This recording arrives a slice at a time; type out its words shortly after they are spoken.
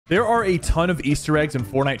There are a ton of Easter eggs in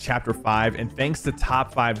Fortnite Chapter 5, and thanks to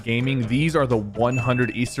Top 5 Gaming, these are the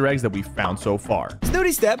 100 Easter eggs that we've found so far.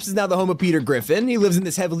 Snooty Steps is now the home of Peter Griffin. He lives in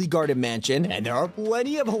this heavily guarded mansion, and there are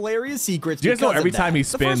plenty of hilarious secrets. Do you guys know every time he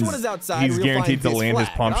spins, he's guaranteed to land his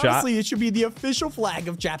pump shot? Honestly, it should be the official flag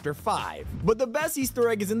of Chapter 5. But the best Easter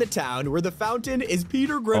egg is in the town, where the fountain is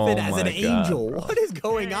Peter Griffin as an angel. What is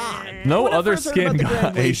going on? No other skin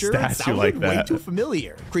got a statue like that. Way too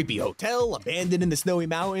familiar. Creepy hotel, abandoned in the snowy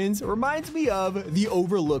mountains. Reminds me of the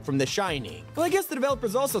Overlook from The Shining. Well, I guess the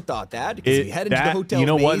developers also thought that, because if you head into the hotel you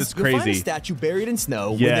know maze, what? It's crazy. You'll find a statue buried in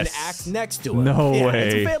snow with an axe next to it. No way.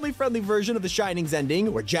 It's a family-friendly version of The Shining's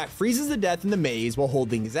ending, where Jack freezes to death in the maze while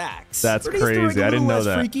holding his axe. That's crazy. I didn't know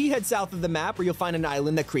that. Freaky, head south of the map, where you'll find an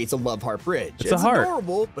island that creates a love heart bridge. It's a heart.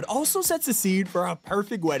 Adorable, but also sets the scene for a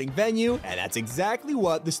perfect wedding venue, and that's exactly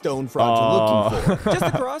what the stone frogs are looking for.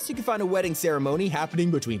 Just across, you can find a wedding ceremony happening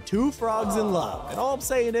between two frogs in love. And all I'm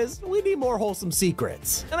saying is, we need more wholesome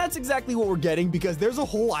secrets. And that's exactly what we're getting, because there's a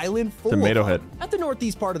whole island full Tomato of them. Head. At the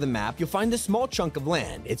northeast part of the map, you'll find this small chunk of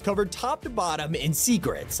land. It's covered top to bottom in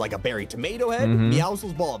secrets, like a buried tomato head,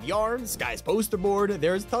 Meowscles ball of yarn, Sky's poster board.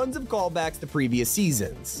 There's tons of callbacks to previous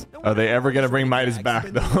seasons. Are they ever gonna bring Midas back,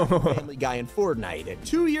 though? Family Guy in Fortnite.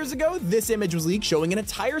 2 years ago, this image was leaked showing an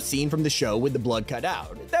entire scene from the show with the blood cut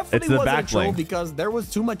out. It definitely wasn't a troll because there was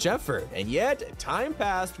too much effort, and yet time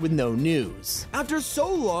passed with no news. After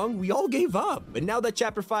so long, we all gave up, but now that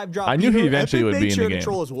Chapter 5 dropped, I knew he eventually would be in the game. To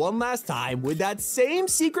troll us one last time with that same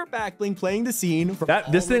secret backlink playing the scene from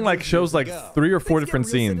this thing like shows like 3 or 4 different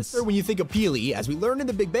scenes. When you think of Peely, as we learned in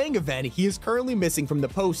the Big Bang event, he is currently missing from the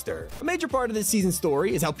poster. A major part of this season's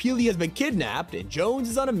story is how Peely has been kidnapped and Jones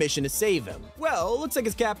is on a mission to save him. Well, looks like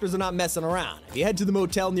his captors are not messing around. If you head to the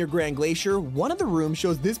motel near Grand Glacier, one of the rooms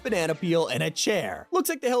shows this banana peel and a chair. Looks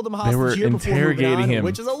like they held him hostage here before moving on,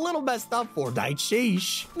 which is a little messed up for Fortnite.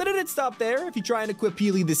 Sheesh. But it didn't stop there. If you try and equip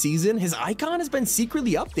Peely this season, his icon has been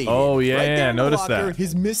secretly updated. Oh yeah, right there I noticed that.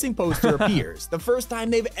 His missing poster appears. The first time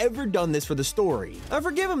they've ever done this for the story. I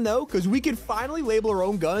forgive him though, because we can finally label our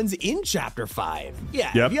own guns in Chapter 5.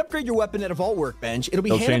 Yeah, if you upgrade your weapon at a vault workbench, it'll be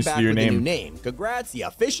handed back with a new name. Congrats, you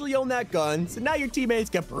officially own that gun, so now your teammates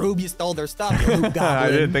can prove you stole their stuff. I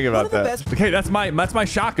didn't think about that. Okay, that's my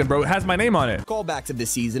shotgun, bro. It has my name on it. Callbacks of this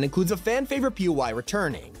season includes a fan favorite POI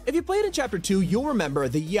returning. If you played in Chapter 2, you'll remember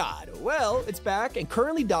the yacht. Well, it's back and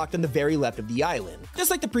currently docked on the very left of the island. Just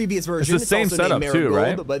like the previous version, it's the same setup too,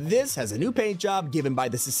 right? But this has a new paint job given by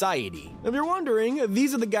the Society. If you're wondering,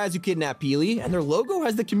 these are the guys who kidnapped Peely, and their logo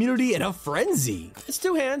has the community in a frenzy. It's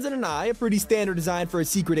 2 hands and an eye, a pretty standard design for a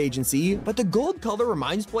secret agency, but the gold color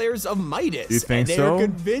reminds players of Midas. You think and they're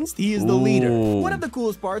convinced he is the leader. One of the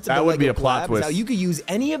coolest parts of the LEGO collab is how you could use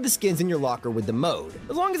any of the skins in your locker with the mode.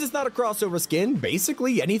 As long as it's not a crossover skin,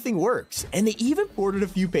 basically anything works. And they even ported a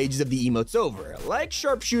few pages of the emotes over, like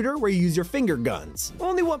Sharpshooter, where you use your finger guns.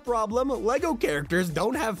 Only one problem, LEGO characters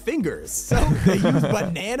don't have fingers, so they use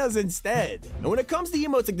bananas instead. And when it comes to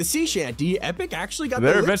emotes like the sea shanty, Epic actually got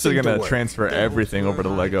They're eventually gonna transfer everything over to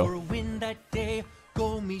LEGO.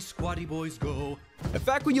 In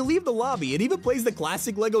fact, when you leave the lobby, it even plays the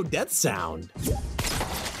classic LEGO death sound.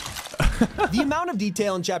 The amount of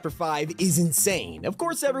detail in Chapter 5 is insane. Of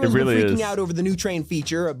course, everyone's been freaking out over the new train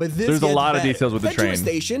feature, but there's a lot of details with the train. Head to a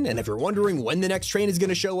station, and if you're wondering when the next train is going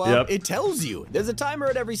to show up, it tells you. There's a timer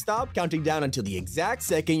at every stop, counting down until the exact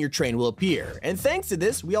second your train will appear. And thanks to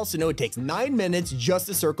this, we also know it takes 9 minutes just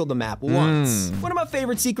to circle the map once. One of my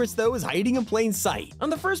favorite secrets, though, is hiding in plain sight.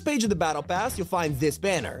 On the first page of the Battle Pass, you'll find this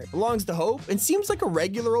banner. It belongs to Hope, and seems like a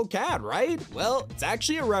regular old cat, right? Well, it's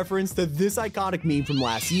actually a reference to this iconic meme from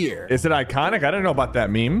last year. Is it iconic? I don't know about that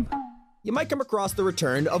meme. You might come across the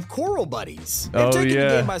return of Coral Buddies. They've taken the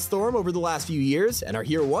game by storm over the last few years and are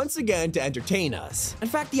here once again to entertain us. In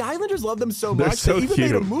fact, the Islanders love them so much they even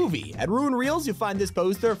made a movie. At Ruin Reels, you'll find this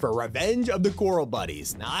poster for Revenge of the Coral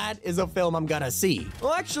Buddies. Now, that is a film I'm gonna see.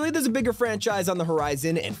 Well, actually, there's a bigger franchise on the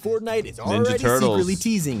horizon, and Fortnite is already secretly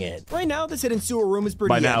teasing it. Right now, this hidden sewer room is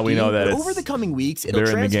pretty empty. By now, we know that over the coming weeks, it'll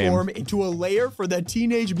transform into a lair for the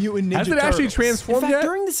Teenage Mutant Ninja Turtles. Has it actually transformed yet?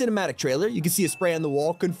 During the cinematic trailer, you can see a spray on the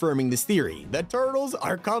wall confirming this theory. The turtles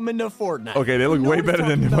are coming to Fortnite. Okay, they look way better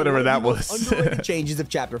than whatever that was. Underrated changes of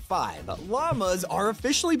Chapter 5. Llamas are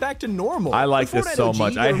officially back to normal. I like this so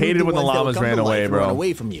much. I hated when the llamas ran away, bro.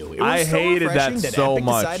 I hated that so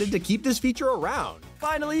much. Decided to keep this feature around.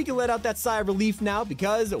 Finally, you can let out that sigh of relief now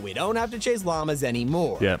because we don't have to chase llamas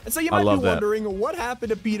anymore. Yeah, and so you might be wondering what happened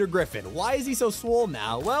to Peter Griffin. Why is he so swole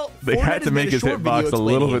now? Well, they had to make his hitbox a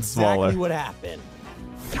little bit smaller. Exactly what happened.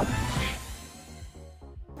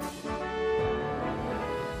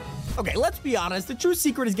 Okay, let's be honest, the true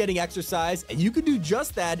secret is getting exercise, and you can do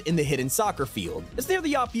just that in the hidden soccer field. It's near the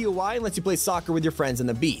yacht POI and lets you play soccer with your friends on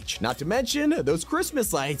the beach. Not to mention, those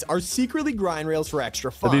Christmas lights are secretly grind rails for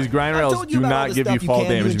extra fun. But these grind rails do not give you fall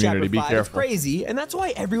damage immunity. Be careful. It's crazy, and that's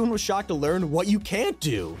why everyone was shocked to learn what you can't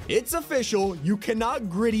do. It's official, you cannot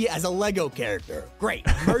gritty as a Lego character. Great,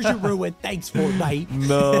 immersion ruined, thanks Fortnite.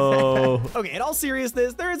 No. Okay, in all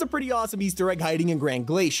seriousness, there is a pretty awesome Easter egg hiding in Grand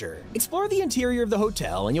Glacier. Explore the interior of the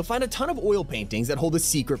hotel, and you'll find a ton of oil paintings that hold a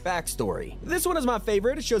secret backstory. This one is my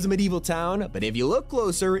favorite. It shows a medieval town, but if you look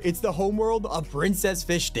closer, it's the homeworld of Princess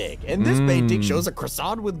Fishstick. And this painting shows a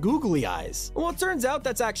croissant with googly eyes. Well, it turns out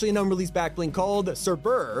that's actually an unreleased backlink called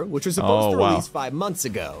Sypher, which was supposed to release 5 months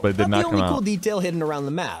ago. But it did not come out. The only cool detail hidden around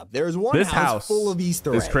the map. There is one house full of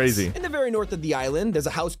Easter eggs. It's crazy. In the very north of the island, there's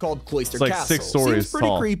a house called Cloister Castle. Castle. 6 stories Seems pretty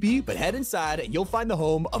tall. creepy, but head inside and you'll find the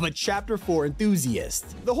home of a Chapter 4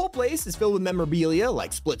 enthusiast. The whole place is filled with memorabilia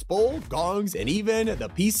like Split's bowl, gongs, and even the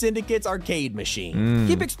Peace Syndicate's arcade machine.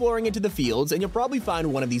 Keep exploring into the fields and you'll probably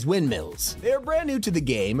find one of these windmills. They're brand new to the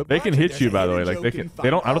game. They can hit you, by the way. Like they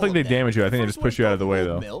don't. I don't think they damage you. I think they just push you out of the way,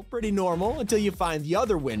 though. Pretty normal until you find the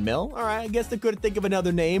other windmill. All right, I guess they couldn't think of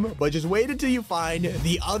another name, but just wait until you find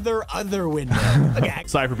the other windmill. Okay.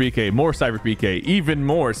 SypherPK, more SypherPK, even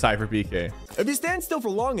more SypherPK. If you stand still for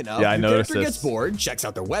long enough, your character gets bored, checks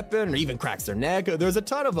out their weapon, or even cracks their neck. There's a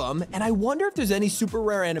ton of them, and I wonder if there's any super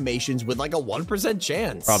rare animations with like a 1%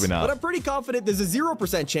 chance. Probably not. But I'm pretty confident there's a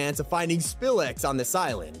 0% chance of finding Spillex on this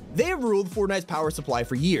island. They have ruled Fortnite's power supply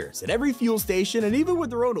for years, at every fuel station, and even with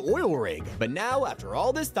their own oil rig. But now, after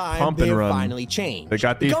all this time, they have finally changed. They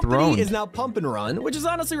got the dethroned. company is now Pump and Run, which is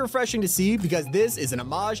honestly refreshing to see because this is an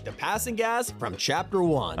homage to Passing Gas from Chapter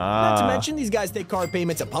 1. Not to mention, these guys take card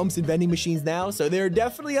payments at pumps and vending machines now, so they're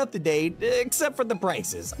definitely up to date, except for the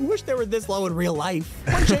prices. I wish they were this low in real life.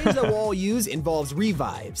 One change that we'll all use involves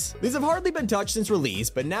revives. These have hardly been touched since release,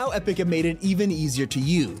 but now Epic have made it even easier to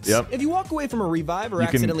use. If you walk away from a revive or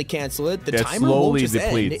accidentally cancel it, the timer won't just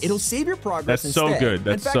end. It'll save your progress instead. That's so good.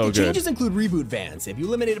 That's so good. In fact, the changes include reboot vans. If you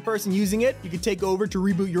eliminate a person using it, you can take over to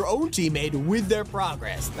reboot your own teammate with their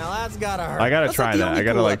progress. Now that's gotta hurt. I gotta try that. I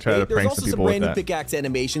gotta try to prank some people with that. There's also some brand new pickaxe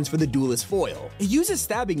animations for the duelist foil. It uses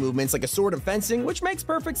stabbing movements like a sword and fencing, which makes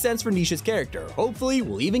perfect sense for Nisha's character. Hopefully,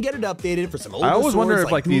 we'll even get it updated for some older I always wonder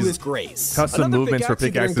if like these Grace. custom movements for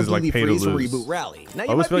pickaxes like pay to lose. Reboot Rally. Now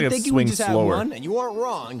you might be thinking we just have one, and you aren't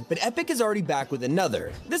wrong, but Epic is already back with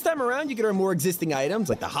another. This time around, you can earn more existing items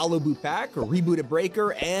like the Hollow Boot Pack, or Rebooted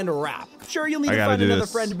Breaker, and Wrap. Sure, you'll need to find another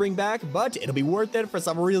friend to bring back, but it'll be worth it for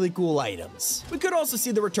some really cool items. We could also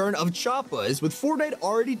see the return of Choppas, with Fortnite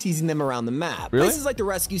already teasing them around the map. Places like the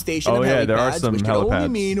rescue station and helipads, which can only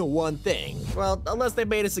mean one thing. Well, unless they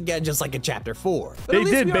bait us again just like in Chapter 4. But they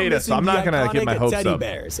did bait us, so I'm not gonna get my hopes up.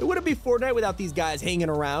 Bears. It wouldn't be Fortnite without these guys hanging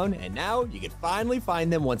around, and now you can finally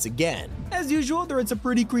find them once again. As usual, they're in some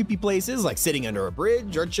pretty creepy places like sitting under a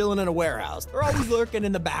bridge or chilling in a warehouse. They're always lurking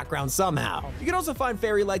in the background somehow. You can also find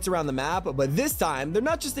fairy lights around the map, but this time, they're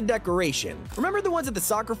not just a decoration. Remember the ones at the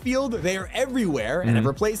soccer field? They are everywhere and have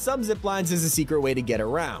replaced some zip lines as a secret way to get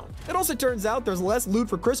around. It also turns out there's less loot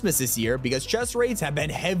for Christmas this year because chest rates have been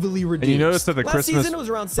heavily reduced. And you notice that the Last Christmas season it was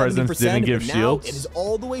around 70%, didn't give but shields? now it is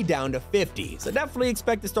all the way down to 50. So definitely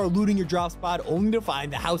expect to start looting your drop spot only to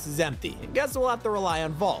find the house is empty. And guess we'll have to rely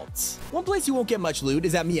on vaults. One place you won't get much loot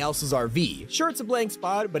is at Meows's RV. Sure, it's a blank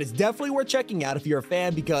spot, but it's definitely worth checking out if you're a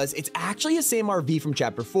fan because it's actually the same RV from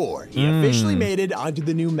Chapter 4. He officially made it onto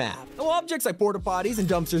the new map. Though objects like porta potties and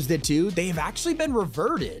dumpsters did too, they have actually been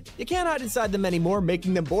reverted. You can't hide inside them anymore,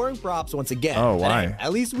 making them boring props once again. Oh, why? Hey,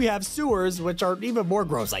 at least we have sewers, which are even more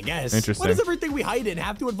gross, I guess. Interesting. Why does everything we hide in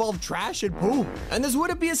have to involve trash and poop? And this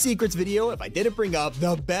wouldn't be a secrets video if I didn't bring up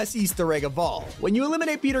the best Easter egg of all. When you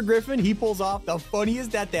eliminate Peter Griffin, he pulls off the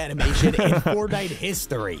funniest death animation in Fortnite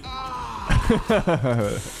history.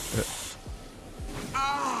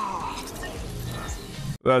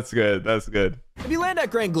 That's good. That's good. If you land at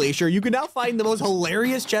Grand Glacier, you can now find the most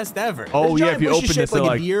hilarious chest ever. Oh yeah, if you open this, like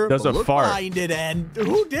like does a fart. Behind it, and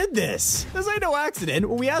who did this? This ain't no accident.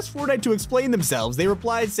 When we asked Fortnite to explain themselves, they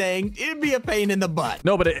replied saying it'd be a pain in the butt.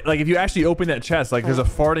 No, but like if you actually open that chest, like there's a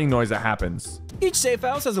farting noise that happens. Each safe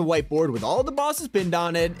house has a whiteboard with all the bosses pinned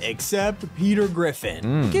on it, except Peter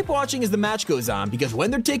Griffin. Keep watching as the match goes on, because when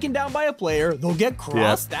they're taken down by a player, they'll get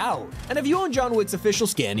crossed out. And if you own John Wick's official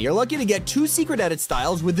skin, you're lucky to get 2 secret edit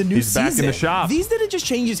styles with the new season. He's back in the shop. These didn't just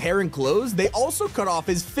change his hair and clothes, they also cut off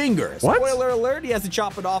his fingers. What? Spoiler alert, he has to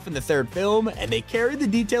chop it off in the 3rd film, and they carried the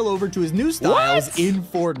detail over to his new styles in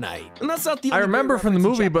Fortnite. And that's not the only I remember from the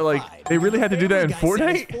movie, but like they really had to do that in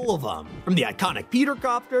Fortnite? Full of them. From the iconic Peter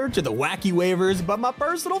Copter to the wacky waivers, flavors, but my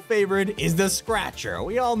personal favorite is the Scratcher.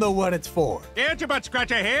 We all know what it's for. Here's your butt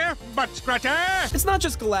scratcher here, butt scratcher! It's not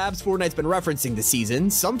just collabs Fortnite's been referencing this season,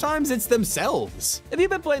 sometimes it's themselves. If you've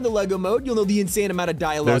been playing the LEGO mode, you'll know the insane amount of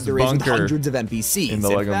dialogue there is with hundreds of NPCs. In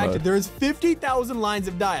fact, there's 50,000 lines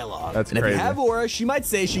of dialogue. That's and crazy. If you have Aura, she might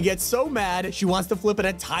say she gets so mad, she wants to flip an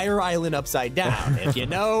entire island upside down. If you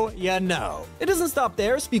know, you know. It doesn't stop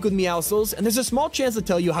there. Speak with Meowscles, and there's a small chance to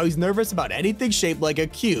tell you how he's nervous about anything shaped like a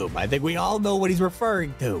cube. I think we all know what he's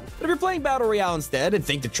referring to. But if you're playing Battle Royale instead and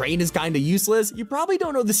think the train is kinda useless, you probably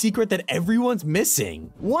don't know the secret that everyone's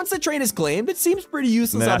missing. Once the train is claimed, it seems pretty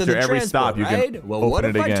useless other than transport, right? Well, what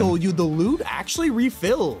if I told you the loot actually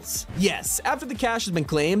refills? Yes, after the cache has been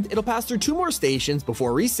claimed, it'll pass through 2 more stations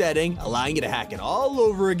before resetting, allowing you to hack it all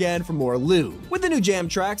over again for more loot. With the new jam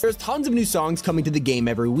tracks, there's tons of new songs coming to the game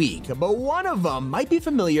every week, but one of them might be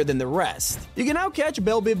familiar than the rest. You can now catch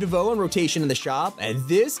Belle Biv DeVoe on rotation in the shop, and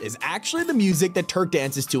this is actually the music that Turk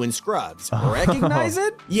dances to in Scrubs. Recognize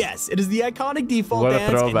it? Yes, it is the iconic default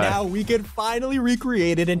dance, and now we can finally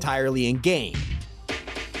recreate it entirely in-game.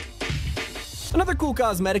 Another cool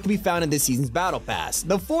cosmetic can be found in this season's Battle Pass.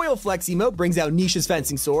 The Foil Flex emote brings out Nisha's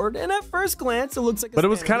fencing sword, and at first glance, it looks like but it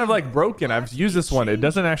was kind of like broken. I've used this one. It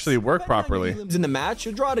doesn't actually work properly. In the match,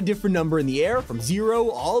 you'll draw a different number in the air from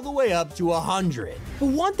 0 all the way up to 100. But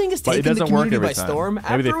one thing is taking the community by storm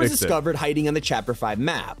after it was discovered hiding on the Chapter 5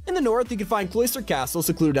 map. In the north, you can find Cloister Castle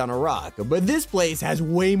secluded on a rock, but this place has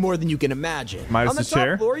way more than you can imagine. On the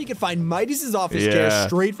top floor, you can find Midas's office chair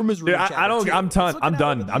straight from his room. I'm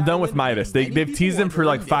done. I'm done with Midas. They've teased him for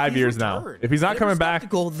like 5 years now. If he's not coming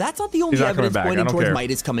back, that's not the only evidence pointing towards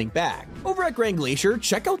Midas coming back. Over at Grand Glacier,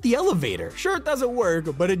 check out the elevator. Sure, it doesn't work,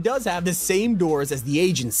 but it does have the same doors as the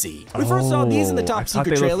agency. We first saw these in the Top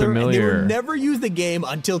Secret trailer, and they were never used the game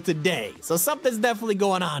until today. So something's definitely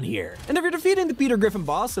going on here. And if you're defeating the Peter Griffin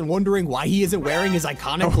boss and wondering why he isn't wearing his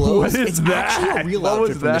iconic clothes, it's actually a real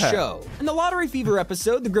outfit from the show. In the Lottery Fever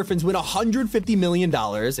episode, the Griffins win $150 million,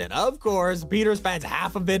 and of course, Peter spends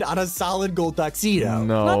half of it on a solid gold tuxedo.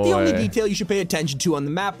 Not the only detail you should pay attention to on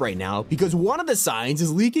the map right now, because one of the signs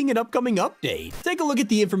is leaking an upcoming update. Take a look at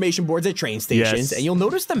the information boards at train stations, and you'll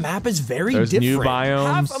notice the map is very different. New biomes.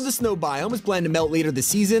 Half of the snow biome is planned to melt later this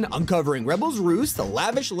season, uncovering Rebel's Roost, the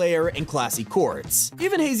Lavish Lair, and Classy Courts.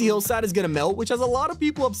 Even Hazy Hillside is gonna melt, which has a lot of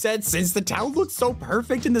people upset since the town looks so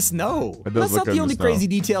perfect in the snow. That's not the only crazy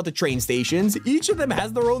detail at the train stations. Each of them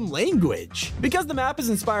has their own language. Because the map is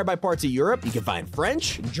inspired by parts of Europe, you can find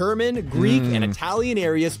French, German, Greek, and Italian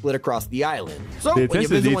areas split across the island. So when you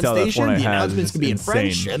visit one station, the announcements can be in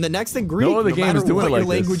French, and the next in Greek, no matter what your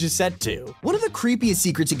language is set to. One of the creepiest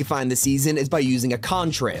secrets you can find this season is by using a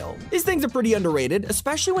contrail. These things are pretty underrated,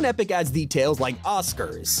 especially when Epic adds details like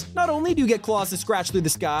Oscars. Not only do you get claws to scratch through the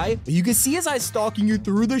sky, but you can see his eyes stalking you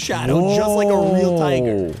through the shadow, just like a real tiger.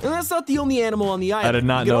 And that's not the only animal on the island. I did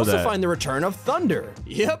not know that. You can also find the return of Thunder.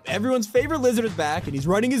 Yep, everyone's favorite lizard is back, and he's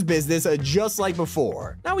running his business just like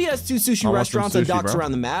before. Now he has 2 sushi restaurants and docks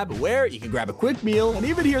around the map where you can grab a quick meal and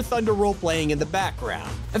even hear Thunder role playing in the background.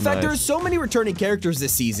 In fact, there are so many returning characters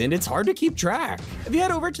this season, it's hard to keep track. If you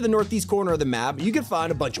head over to the northeast corner of the map, you can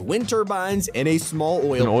find a bunch of wind turbines and a small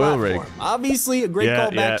oil platform. Rig. Obviously, a great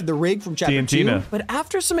callback to the rig from Chapter 2, but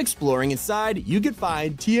after some exploring inside, you can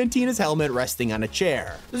find TNTina's helmet resting on a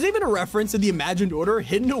chair. There's even a reference to the Imagined Order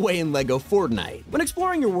hidden away in LEGO Fortnite. When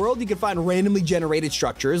exploring your world, you can find randomly generated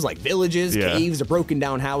structures like villages, caves, or broken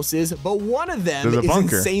down houses, but one of them is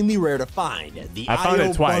insanely rare to find, the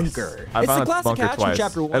IO bunker. It's the classic hatch from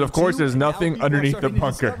Chapter 1 and of course, there's nothing underneath the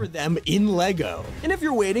bunker. Them in LEGO. And if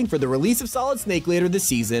you're waiting for the release of Solid Snake later this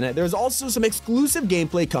season, there's also some exclusive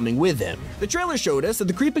gameplay coming with him. The trailer showed us that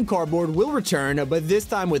the creeping cardboard will return, but this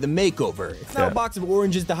time with a makeover. It's now a box of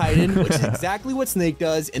oranges to hide in, which is exactly what Snake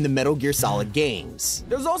does in the Metal Gear Solid games.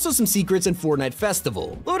 There's also some secrets in Fortnite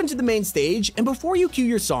Festival. Load into the main stage, and before you cue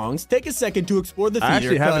your songs, take a second to explore the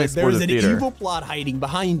theater, because there's an evil plot hiding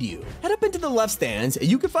behind you. Head up into the left stands, and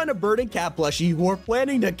you can find a bird and cat plushie who are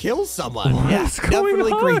planning to kill someone.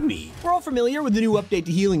 Definitely creepy. We're all familiar with the new update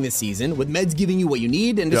to healing this season, with meds giving you what you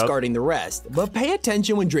need and discarding the rest. But pay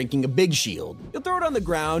attention when drinking a big shield. You'll throw it on the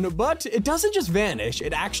ground, but it doesn't just vanish,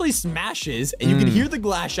 it actually smashes, and you can hear the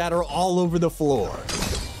glass shatter all over the floor.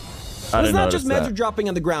 It's not just magic dropping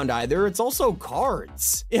on the ground either, it's also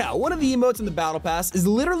cards. Yeah, one of the emotes in the battle pass is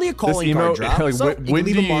literally a calling card drop, like, so when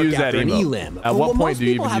do you use that emote? At what point do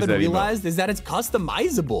you even use that emote? What most people haven't realized is that it's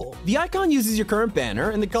customizable. The icon uses your current banner,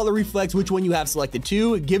 and the color reflects which one you have selected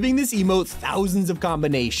too, giving this emote thousands of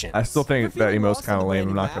combinations. I still think that emote's kind of lame,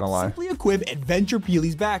 I'm not gonna lie. Simply equip Adventure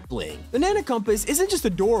Peely's back bling. The Nana Compass isn't just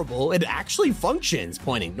adorable, it actually functions,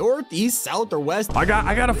 pointing north, east, south, or west. I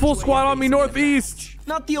got a full squad on me northeast.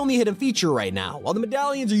 Not the only hidden feature right now. While the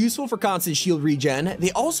medallions are useful for constant shield regen,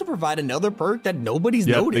 they also provide another perk that nobody's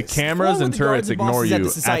noticed. The cameras and turrets ignore you at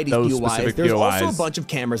those specific There's POIs. also a bunch of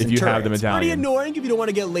cameras if and you turrets. have the medallion. Pretty annoying if you don't want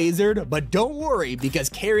to get lasered, but don't worry, because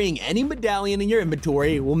carrying any medallion in your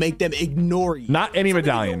inventory will make them ignore you. Not any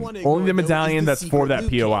medallion, only the medallion that's for that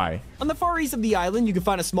POI. On the far east of the island, you can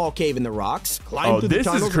find a small cave in the rocks. Climb through the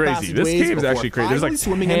tunnels is crazy. This cave is actually crazy. There's like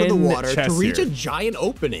swimming under the water to reach a giant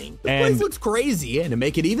opening. The place looks crazy, and to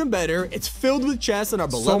make it even better, it's filled with chests and our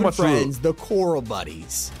beloved friends, the Coral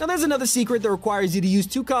Buddies. Now there's another secret that requires you to use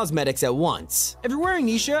 2 cosmetics at once. If you're wearing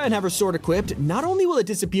Nisha and have her sword equipped, not only will it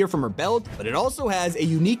disappear from her belt, but it also has a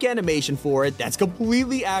unique animation for it that's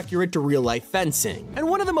completely accurate to real-life fencing. And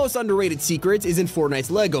one of the most underrated secrets is in Fortnite's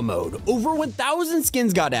Lego mode. Over 1,000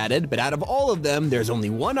 skins got added, but out of all of them, there's only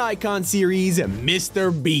one icon series,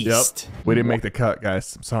 Mr. Beast. Yep. We didn't make the cut,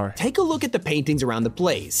 guys. I'm sorry. Take a look at the paintings around the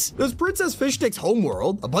place. There's Princess Fishstick's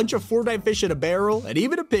homeworld, a bunch of Fortnite fish in a barrel, and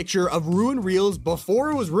even a picture of ruined reels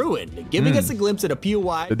before it was ruined, giving us a glimpse at a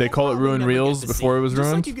POI. Did they call it ruined reels before it was ruined?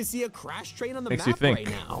 Just like you can see a crash train on the map right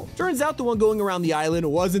now. Turns out the one going around the island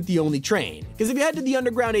wasn't the only train, because if you head to the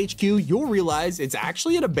underground HQ, you'll realize it's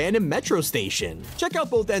actually an abandoned metro station. Check out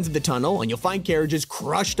both ends of the tunnel, and you'll find carriages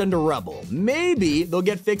crushed under rubble. Maybe they'll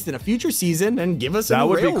get fixed in a future season and give us a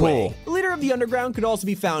new railway. That would be cool. The leader of the underground could also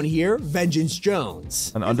be found here, Vengeance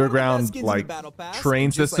Jones. An underground like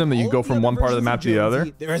train system that you go from one part of the map to the other.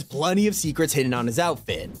 There is plenty of secrets hidden on his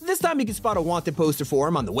outfit. This time you can spot a wanted poster for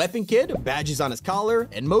him on the weapon kit, badges on his collar,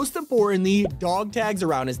 and most importantly, dog tags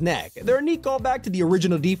around his neck. They're a neat callback to the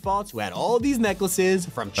original defaults who had all these necklaces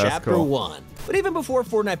from Chapter 1. But even before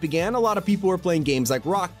Fortnite began, a lot of people were playing games like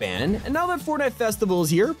Rock Band, and now that Fortnite Festival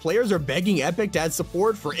is here, players are begging Epic to add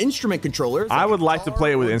support for instrument controllers. I would like to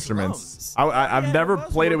play it with instruments. I've never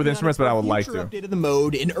played it with instruments, but I would like to. Updated the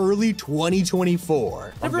mode in early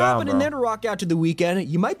 2024. If you're happening there to rock out to the weekend,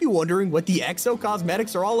 you might be wondering what the EXO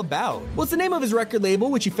cosmetics are all about. Well, it's the name of his record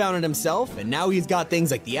label, which he founded himself, and now he's got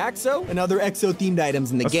things like the EXO and other EXO-themed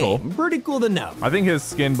items in the game. Cool. Pretty cool to know. I think his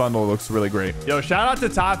skin bundle looks really great. Yo, shout out to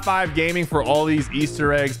Top 5 Gaming for all these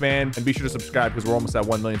Easter eggs, man. And be sure to subscribe because we're almost at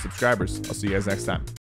 1 million subscribers. I'll see you guys next time.